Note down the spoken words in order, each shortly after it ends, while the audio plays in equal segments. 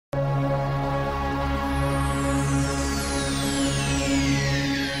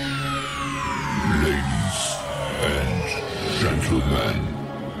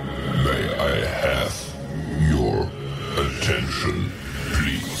I have your attention,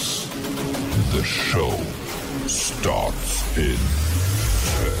 please. The show starts in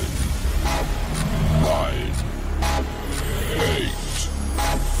 10, 9, 8,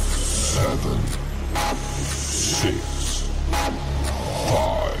 7, 6,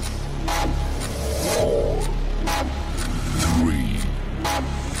 5, 4, 3,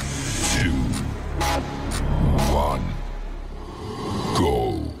 2, 1,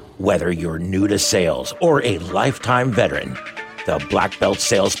 go. Whether you're new to sales or a lifetime veteran, the Blackbelt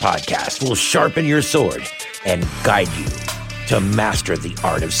Sales Podcast will sharpen your sword and guide you to master the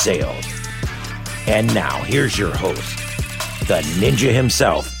art of sales. And now, here's your host, the ninja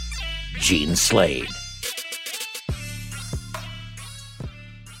himself, Gene Slade.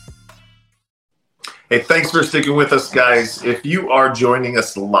 Hey, thanks for sticking with us, guys. If you are joining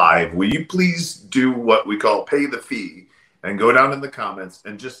us live, will you please do what we call pay the fee and go down in the comments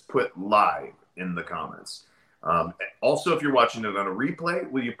and just put live in the comments. Also, if you're watching it on a replay,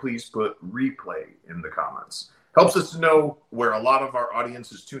 will you please put replay in the comments? Helps us to know where a lot of our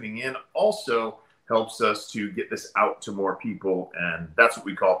audience is tuning in. Also helps us to get this out to more people, and that's what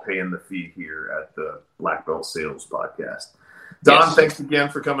we call paying the fee here at the Blackbelt Sales Podcast. Don, yes. Thanks again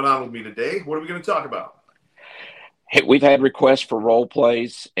for coming on with me today. What are we going to talk about? Hey, we've had requests for role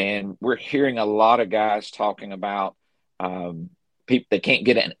plays, and we're hearing a lot of guys talking about people they can't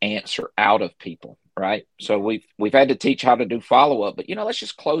get an answer out of people, right? So we've had to teach how to do follow-up, but let's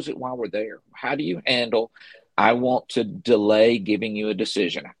just close it while we're there. How do you handle, I want to delay giving you a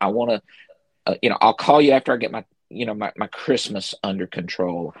decision. I want to, I'll call you after I get my Christmas under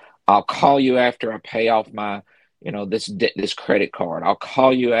control. I'll call you after I pay off my, this credit card. I'll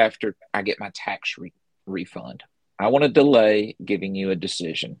call you after I get my tax refund. I want to delay giving you a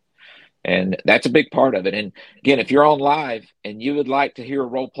decision. And that's a big part of it. And again, if you're on live and you would like to hear a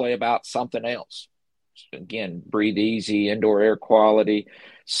role play about something else, again, breathe easy, indoor air quality,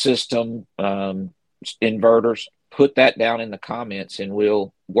 system, inverters, put that down in the comments and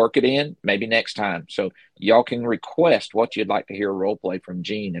we'll work it in maybe next time. So y'all can request what you'd like to hear a role play from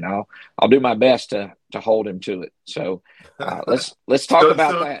Gene, and I'll do my best to hold him to it. So let's talk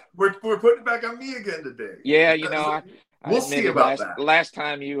about that. We're putting it back on me again today. Yeah, We'll see about that. Last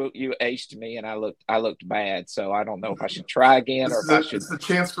time you aced me and I looked bad, so I don't know if I should try again or if I should. It's the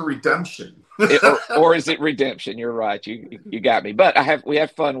chance for redemption, or is it redemption? You're right. You got me. But we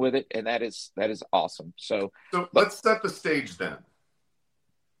have fun with it, and that is awesome. So let's set the stage then.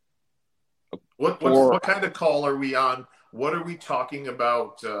 What kind of call are we on? What are we talking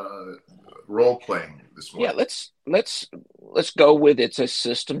about role playing this morning? Yeah, let's go with it's a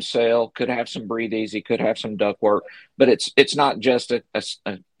system sale. Could have some breathe easy, could have some duct work, but it's not just a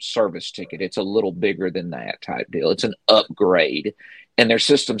service ticket. It's a little bigger than that type deal. It's an upgrade, and their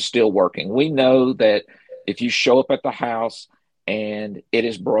system's still working. We know that if you show up at the house and it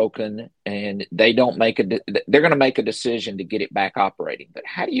is broken and they don't they're going to make a decision to get it back operating. But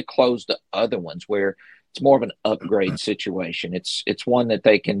how do you close the other ones where it's more of an upgrade situation? It's one that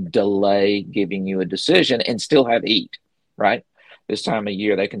they can delay giving you a decision and still have heat, right? This time of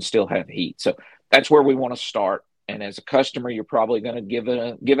year, they can still have heat. So that's where we want to start. And as a customer, you're probably going to give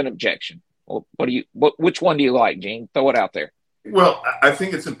an objection. Well, which one do you like, Gene? Throw it out there. Well, I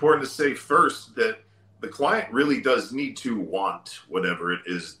think it's important to say first that the client really does need to want whatever it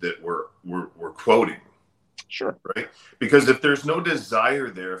is that we're quoting. Sure. Right? Because if there's no desire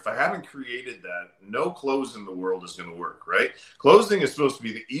there, if I haven't created that, no close in the world is going to work, right? Closing is supposed to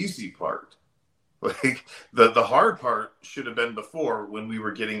be the easy part. Like the hard part should have been before, when we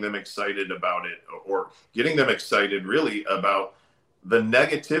were getting them excited about it, or getting them excited really about the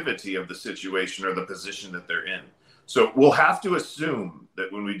negativity of the situation or the position that they're in. So we'll have to assume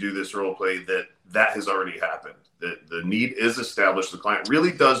that when we do this role play that has already happened, that the need is established. The client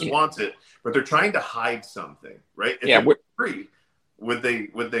really does want it, but they're trying to hide something, right? If we're free, would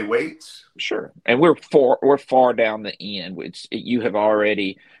they wait? Sure. And we're far down the end. You have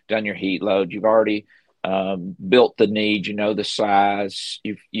already done your heat load. You've already built the need. You know the size.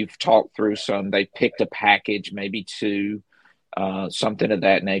 You've talked through some. They picked a package, maybe two, something of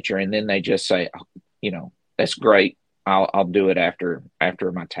that nature, and then they just say, that's great. I'll do it after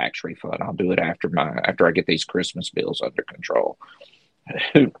my tax refund. I'll do it after I get these Christmas bills under control.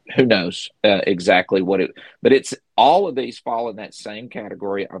 Who knows exactly but it's all of these fall in that same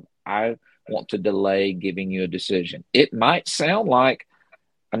category of I want to delay giving you a decision. It might sound like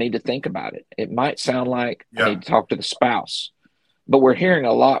I need to think about it. It might sound like I need to talk to the spouse, but we're hearing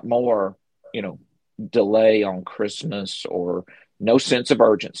a lot more, delay on Christmas or no sense of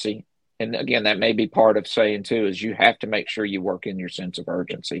urgency. And again, that may be part of saying too, is you have to make sure you work in your sense of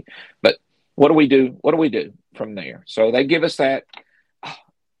urgency. But What do we do? What do we do from there? So they give us that.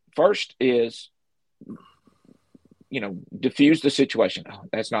 First is, diffuse the situation. Oh,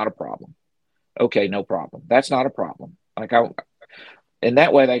 that's not a problem. Okay, no problem. That's not a problem. And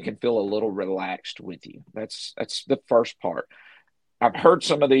that way they can feel a little relaxed with you. That's the first part. I've heard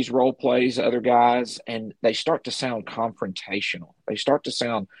some of these role plays, other guys, and they start to sound confrontational. They start to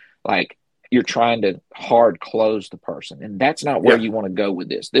sound like you're trying to hard close the person. And that's not where you want to go with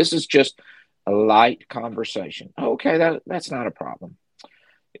this. This is just a light conversation. Okay, that's not a problem.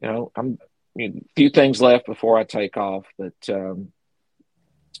 I'm a few things left before I take off, but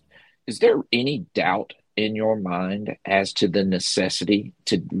is there any doubt in your mind as to the necessity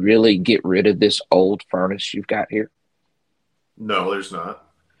to really get rid of this old furnace you've got here? No, there's not.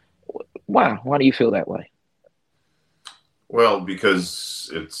 Why? Why do you feel that way? Well,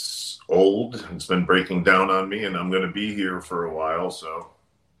 because it's old. It's been breaking down on me, and I'm going to be here for a while. So,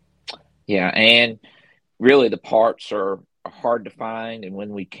 yeah, and really the parts are hard to find, and when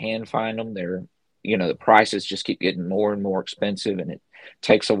we can find them, they're the prices just keep getting more and more expensive, and it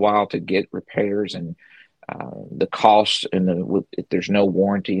takes a while to get repairs, and the cost, and if there's no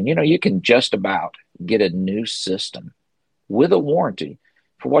warranty, and you can just about get a new system with a warranty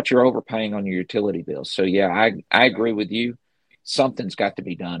for what you're overpaying on your utility bills. So yeah, I agree with you. Something's got to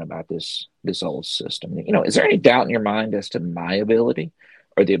be done about this old system. Is there any doubt in your mind as to my ability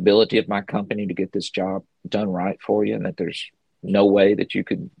or the ability of my company to get this job done right for you, and that there's no way that you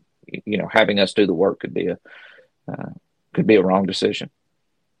could, having us do the work could be a wrong decision?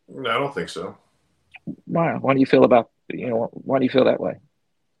 No, I don't think so. Why? Why do you feel why do you feel that way?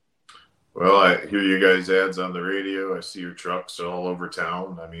 Well, I hear you guys' ads on the radio. I see your trucks all over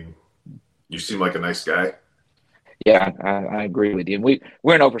town. I mean, you seem like a nice guy. Yeah, I agree with you. And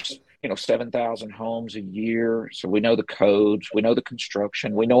we're in over 7,000 homes a year, so we know the codes, we know the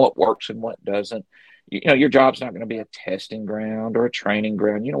construction, we know what works and what doesn't. Your job's not going to be a testing ground or a training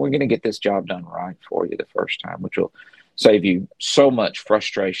ground. We're going to get this job done right for you the first time, which will save you so much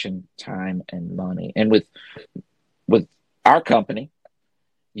frustration, time, and money. And with our company,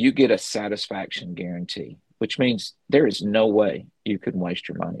 you get a satisfaction guarantee, which means there is no way you can waste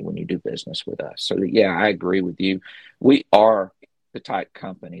your money when you do business with us. So yeah, I agree with you. We are the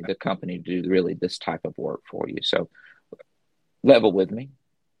company to do really this type of work for you. So level with me.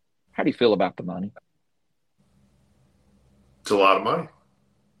 How do you feel about the money? It's a lot of money.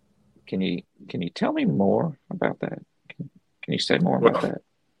 Can you tell me more about that? Can you say more about that?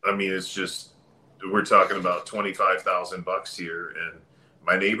 I mean, it's just, we're talking about $25,000 here, and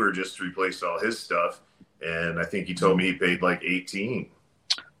my neighbor just replaced all his stuff, and I think he told me he paid like 18.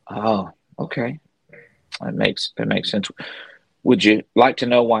 Oh, okay. That makes sense. Would you like to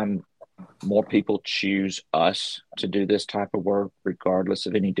know why more people choose us to do this type of work, regardless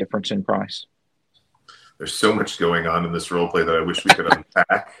of any difference in price? There's so much going on in this role play that I wish we could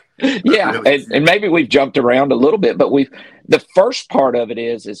unpack. Yeah, really, and maybe we've jumped around a little bit, but the first part of it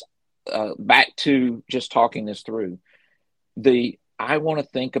is back to just talking this through. I want to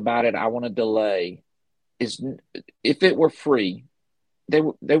think about it. I want to delay. If it were free, they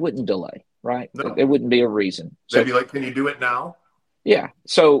wouldn't delay, right? No. There wouldn't be a reason. They'd be like, "Can you do it now?" Yeah.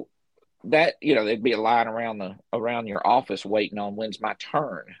 So that there'd be a line around your office waiting on when's my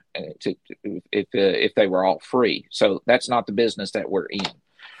turn if they were all free. So that's not the business that we're in.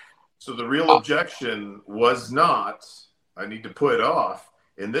 So the real objection was not, I need to put it off.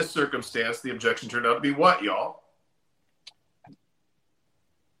 In this circumstance, the objection turned out to be what, y'all?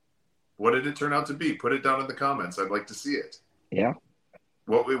 What did it turn out to be? Put it down in the comments. I'd like to see it. Yeah.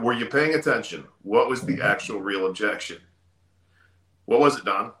 What were you paying attention? What was the actual real objection? What was it,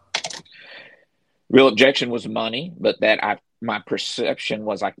 Don? Real objection was money, but my perception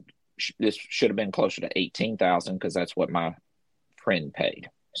was this should have been closer to 18,000 because that's what my friend paid.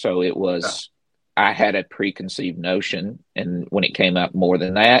 So it was, I had a preconceived notion, and when it came up more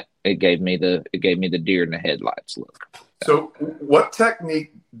than that, it gave me the deer in the headlights look. So what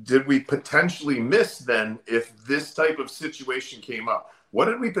technique did we potentially miss then if this type of situation came up? What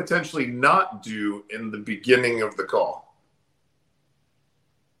did we potentially not do in the beginning of the call?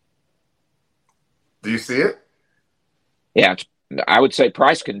 Do you see it? Yeah, I would say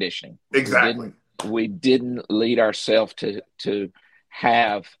price conditioning. Exactly. We didn't lead ourselves to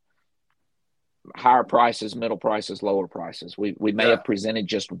have higher prices, middle prices, lower prices. We may have presented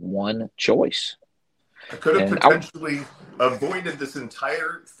just one choice. I could have potentially avoided this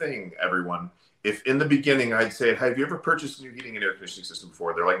entire thing, everyone, if in the beginning I'd say, have you ever purchased a new heating and air conditioning system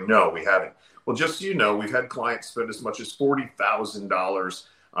before? They're like, no, we haven't. Well, just so you know, we've had clients spend as much as $40,000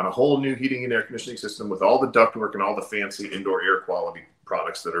 on a whole new heating and air conditioning system with all the ductwork and all the fancy indoor air quality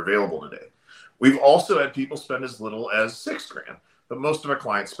products that are available today. We've also had people spend as little as $6,000, but most of our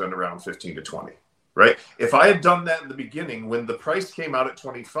clients spend around 15 to 20, right? If I had done that in the beginning, when the price came out at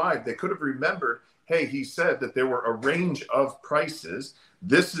 25, they could have remembered, hey, he said that there were a range of prices.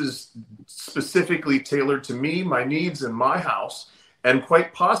 This is specifically tailored to me, my needs, and my house. And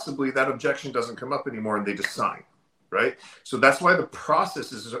quite possibly that objection doesn't come up anymore and they just sign, right? So that's why the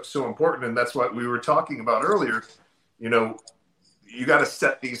process is so important. And that's what we were talking about earlier. You know, you got to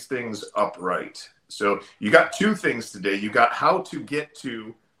set these things up right. So you got two things today. You got how to get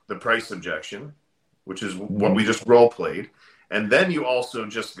to the price objection, which is what we just role played. And then you also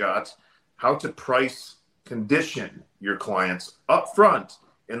just got how to price condition your clients up front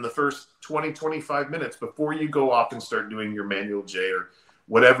in the first 20, 25 minutes before you go off and start doing your manual J or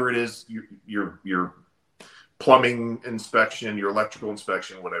whatever it is, your plumbing inspection, your electrical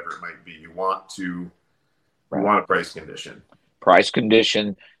inspection, whatever it might be. You want a price condition. Price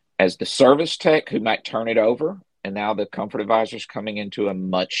condition as the service tech who might turn it over. And now the comfort advisor's coming into a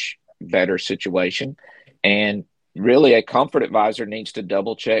much better situation. And really a comfort advisor needs to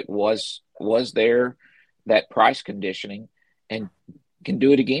double check was there that price conditioning and can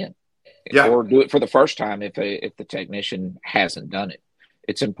do it again, or do it for the first time if the technician hasn't done it.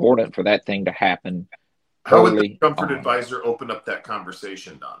 It's important for that thing to happen. How would the comfort advisor open up that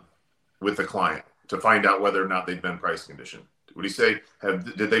conversation, Don, with the client to find out whether or not they've been price conditioned? Would he say,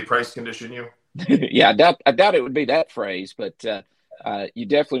 did they price condition you? Yeah, I doubt it would be that phrase, but you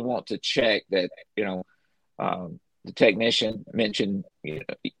definitely want to check that, the technician mentioned,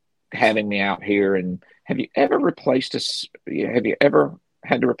 having me out here. And have you ever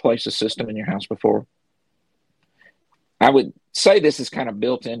had to replace a system in your house before? I would say this is kind of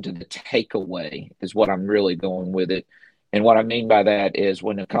built into the takeaway is what I'm really going with it. And what I mean by that is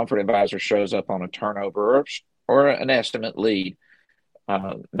when a comfort advisor shows up on a turnover or an estimate lead,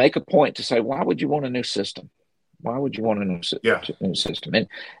 make a point to say, why would you want a new system? Why would you want a new system? And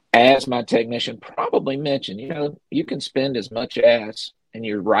as my technician probably mentioned, you can spend as much as, and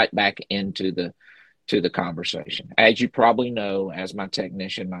you're right back into the conversation. As you probably know, as my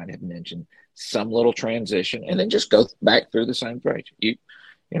technician might have mentioned, some little transition, and then just go back through the same phrase.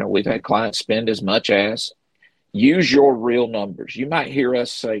 We've had clients spend as much as. Use your real numbers. You might hear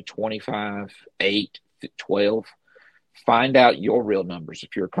us say 25, 8, 12. Find out your real numbers.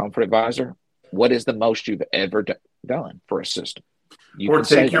 If you're a comfort advisor, what is the most you've ever done for a system? Or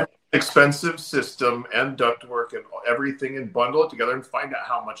take your expensive system and ductwork and everything and bundle it together and find out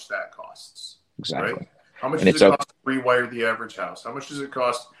how much that costs. Exactly. Right? How much does it cost to rewire the average house? How much does it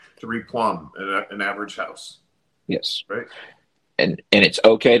cost to replumb an average house? Yes. Right. And it's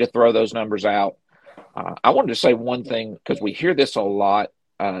okay to throw those numbers out. I wanted to say one thing, because we hear this a lot,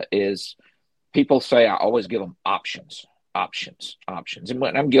 is people say I always give them options.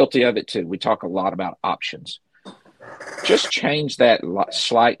 And I'm guilty of it too. We talk a lot about options. Just change that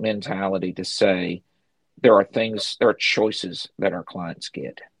slight mentality to say there are choices that our clients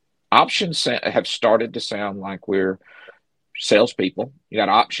get. Options have started to sound like we're salespeople. You got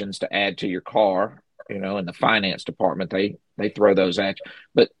options to add to your car, in the finance department, they throw those at you.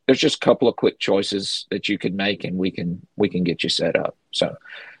 But there's just a couple of quick choices that you can make and we can get you set up. So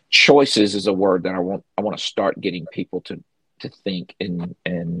choices is a word that I want to start getting people to think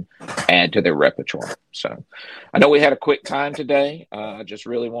and add to their repertoire. So I know we had a quick time today. I just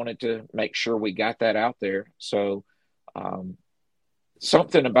really wanted to make sure we got that out there. So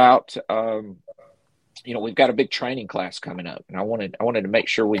something about, we've got a big training class coming up, and I wanted to make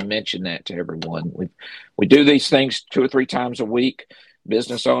sure we mention that to everyone. We do these things 2 or 3 times a week.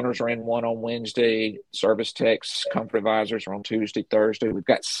 Business owners are in one on Wednesday. Service techs, comfort advisors are on Tuesday, Thursday. We've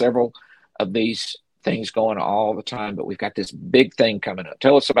got several of these things going all the time, but we've got this big thing coming up.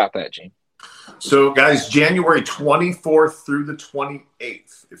 Tell us about that, Gene. So, guys, January 24th through the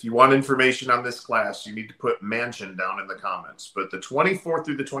 28th. If you want information on this class, you need to put mansion down in the comments. But the 24th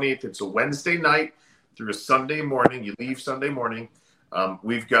through the 28th, it's a Wednesday night through a Sunday morning. You leave Sunday morning.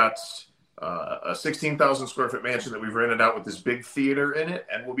 We've got a 16,000 square foot mansion that we've rented out with this big theater in it,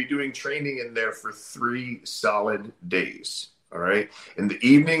 and we'll be doing training in there for 3 solid days. All right. In the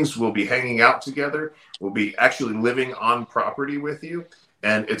evenings, we'll be hanging out together. We'll be actually living on property with you.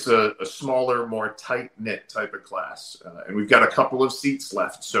 And it's a smaller, more tight-knit type of class. And we've got a couple of seats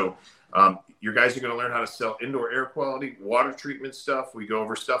left. So your guys are going to learn how to sell indoor air quality, water treatment stuff. We go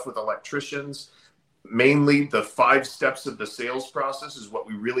over stuff with electricians. Mainly the 5 steps of the sales process is what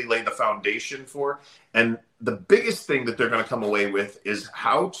we really lay the foundation for. And the biggest thing that they're going to come away with is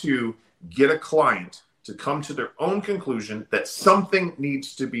how to get a client to come to their own conclusion that something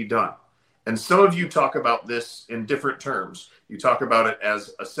needs to be done. And some of you talk about this in different terms. You talk about it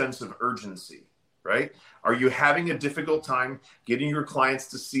as a sense of urgency, right? Are you having a difficult time getting your clients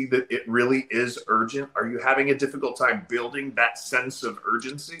to see that it really is urgent? Are you having a difficult time building that sense of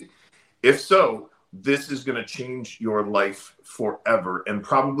urgency? If so, this is going to change your life forever and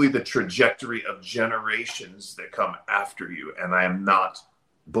probably the trajectory of generations that come after you. And I am not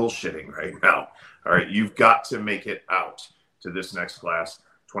bullshitting right now. All right. You've got to make it out to this next class,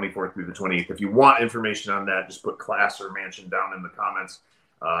 24th through the 28th. If you want information on that, just put class or mansion down in the comments.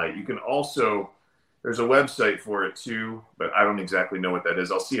 You can also, there's a website for it too, but I don't exactly know what that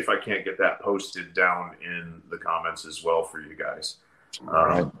is. I'll see if I can't get that posted down in the comments as well for you guys.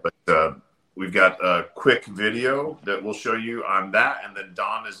 But we've got a quick video that we'll show you on that, and then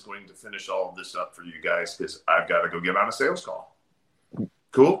Don is going to finish all of this up for you guys because I've got to go get on a sales call.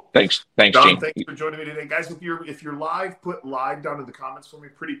 Cool. Thanks, Don, Gene. thanks for joining me today, guys. If you're live, put live down in the comments for me,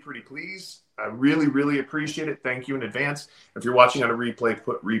 pretty please. I really appreciate it. Thank you in advance. If you're watching on a replay,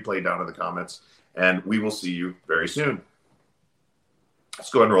 put replay down in the comments, and we will see you very soon.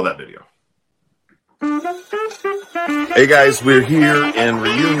 Let's go ahead and roll that video. Hey guys, we're here in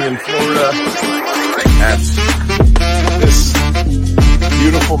Reunion, Florida at this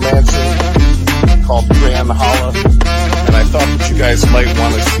beautiful mansion called Grand Holla, and I thought that you guys might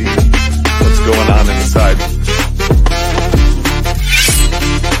want to see what's going on inside.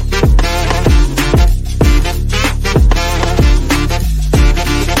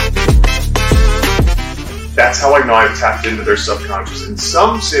 That's how I know I've tapped into their subconscious. And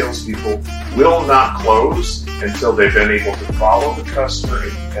some salespeople will not close until they've been able to follow the customer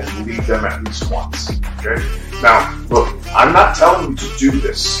and lead them at least once. Okay? Now, look, I'm not telling you to do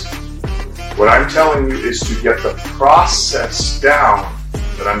this. What I'm telling you is to get the process down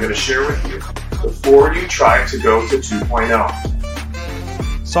that I'm going to share with you before you try to go to 2.0.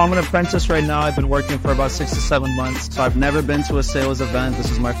 So I'm an apprentice right now. I've been working for about 6 to 7 months. So I've never been to a sales event.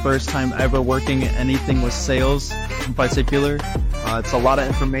 This is my first time ever working anything with sales in particular. It's a lot of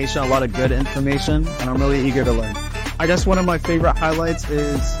information, a lot of good information, and I'm really eager to learn. I guess one of my favorite highlights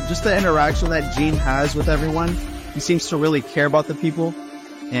is just the interaction that Gene has with everyone. He seems to really care about the people.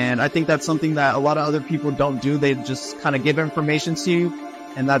 And I think that's something that a lot of other people don't do. They just kind of give information to you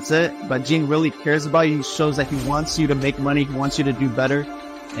and that's it. But Gene really cares about you. He shows that he wants you to make money. He wants you to do better.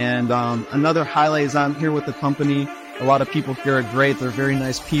 And another highlight is I'm here with the company. A lot of people here are great. They're very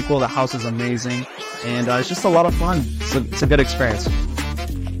nice people. The house is amazing. And it's just a lot of fun. It's a good experience.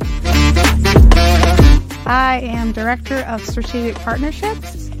 I am Director of Strategic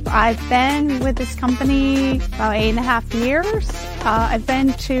Partnerships. I've been with this company about 8.5 years. I've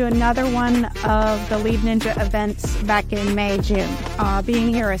been to another one of the Lead Ninja events back in May, June.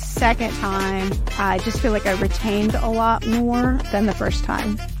 Being here a second time, I just feel like I retained a lot more than the first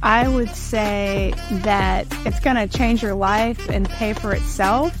time. I would say that it's going to change your life and pay for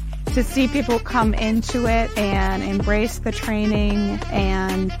itself. To see people come into it and embrace the training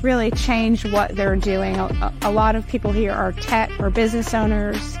and really change what they're doing. A lot of people here are tech or business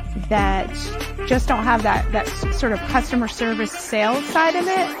owners that just don't have that sort of customer service sales side of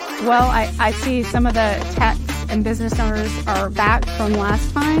it. Well, I see some of the techs and business owners are back from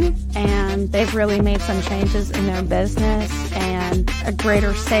last time, and they've really made some changes in their business and a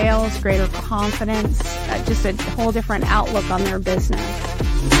greater sales, greater confidence, just a whole different outlook on their business.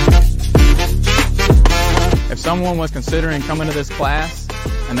 If someone was considering coming to this class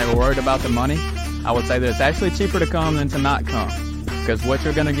and they were worried about the money, I would say that it's actually cheaper to come than to not come. Because what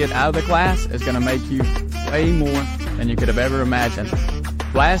you're going to get out of the class is going to make you way more than you could have ever imagined.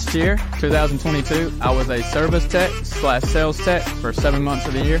 Last year, 2022, I was a service tech / sales tech for 7 months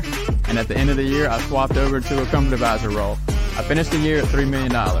of the year. And at the end of the year, I swapped over to a company advisor role. I finished the year at $3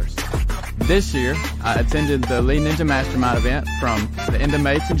 million. This year, I attended the Lead Ninja Mastermind event from the end of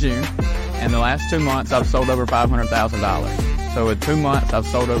May to June. In the last 2 months, I've sold over $500,000. So in 2 months, I've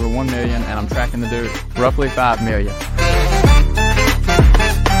sold over $1 million, and I'm tracking to do roughly $5 million.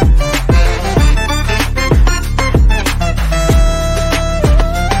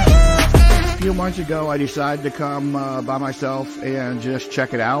 A few months ago, I decided to come by myself and just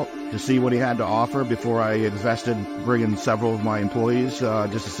check it out to see what he had to offer before I invested bringing several of my employees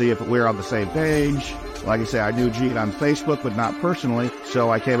just to see if we're on the same page. Like I say, I knew Gene on Facebook, but not personally, so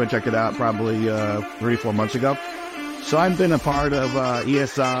I came and checked it out probably 3-4 months ago. So I've been a part of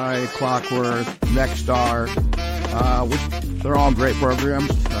ESI, Clockwork, Nexstar, which They're all great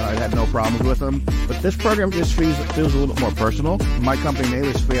programs. I had no problems with them. But this program just feels a little bit more personal. My company name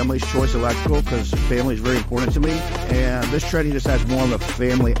is Family's Choice Electrical because family is very important to me. And this training just has more of a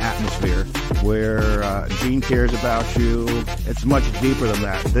family atmosphere where Gene cares about you. It's much deeper than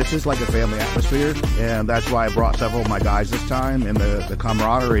that. This is like a family atmosphere, and that's why I brought several of my guys this time. And the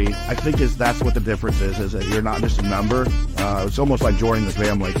camaraderie, I think that's what the difference is that you're not just a number. It's almost like joining the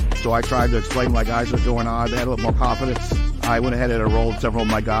family. So I tried to explain to my guys what's going on. They had a little more confidence. I went ahead and enrolled several of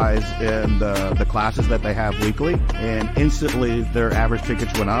my guys in the classes that they have weekly, and instantly their average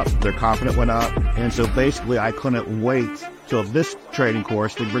tickets went up, their confidence went up, and so basically I couldn't wait till this training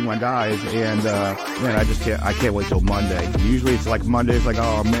course to bring my guys, and man, I can't wait till Monday. Usually it's like Monday, it's like,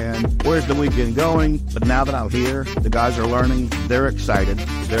 oh man, where's the weekend going? But now that I'm here, the guys are learning, they're excited,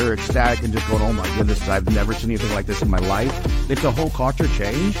 they're ecstatic, and just going, oh my goodness, I've never seen anything like this in my life. It's a whole culture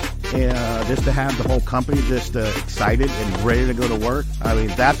change, and just to have the whole company just excited and ready to go to work, I mean,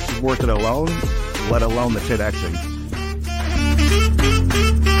 that's worth it alone, let alone the 10Xing.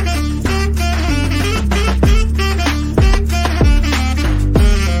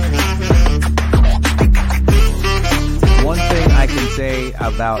 One thing I can say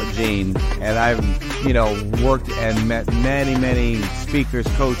about Gene, and I've, worked and met many speakers,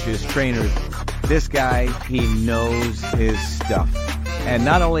 coaches, trainers. This guy, he knows his stuff. And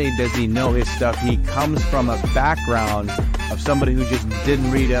not only does he know his stuff, he comes from a background of somebody who just didn't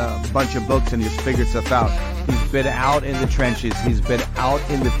read a bunch of books and just figured stuff out. He's been out in the trenches. He's been out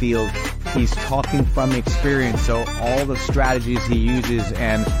in the field. He's talking from experience. So all the strategies he uses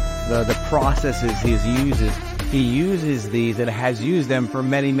and the processes he uses these and has used them for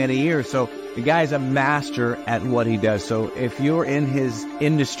many years. So the guy's a master at what he does. So if you're in his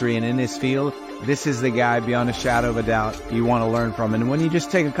industry and in his field, this is the guy beyond a shadow of a doubt you want to learn from. And when you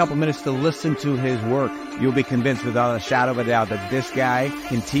just take a couple minutes to listen to his work, you'll be convinced without a shadow of a doubt that this guy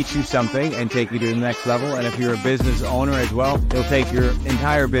can teach you something and take you to the next level. And if you're a business owner as well, he'll take your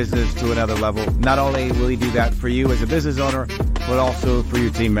entire business to another level. Not only will he do that for you as a business owner, but also for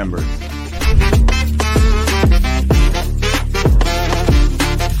your team members.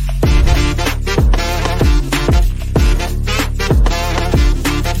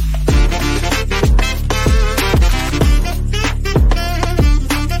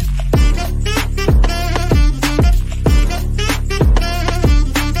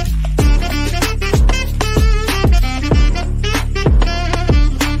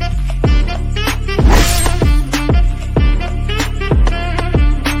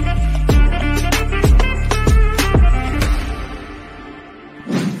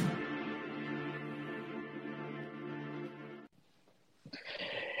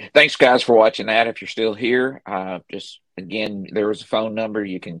 Thanks, guys, for watching that. If you're still here, just again, there is a phone number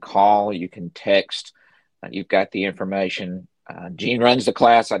you can call, you can text. You've got the information. Gene runs the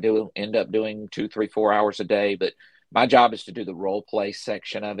class. I do end up doing 2, 3, 4 hours a day, but my job is to do the role play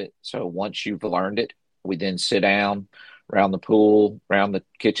section of it. So once you've learned it, we then sit down around the pool, around the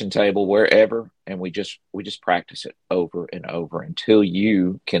kitchen table, wherever, and we just practice it over and over until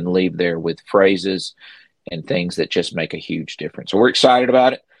you can leave there with phrases and things that just make a huge difference. So we're excited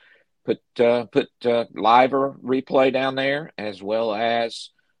about it. Put live or replay down there, as well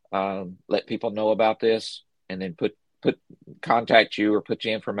as let people know about this, and then contact you or put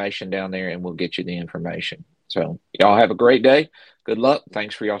your information down there, and we'll get you the information. So y'all have a great day. Good luck.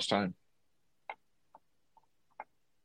 Thanks for y'all's time.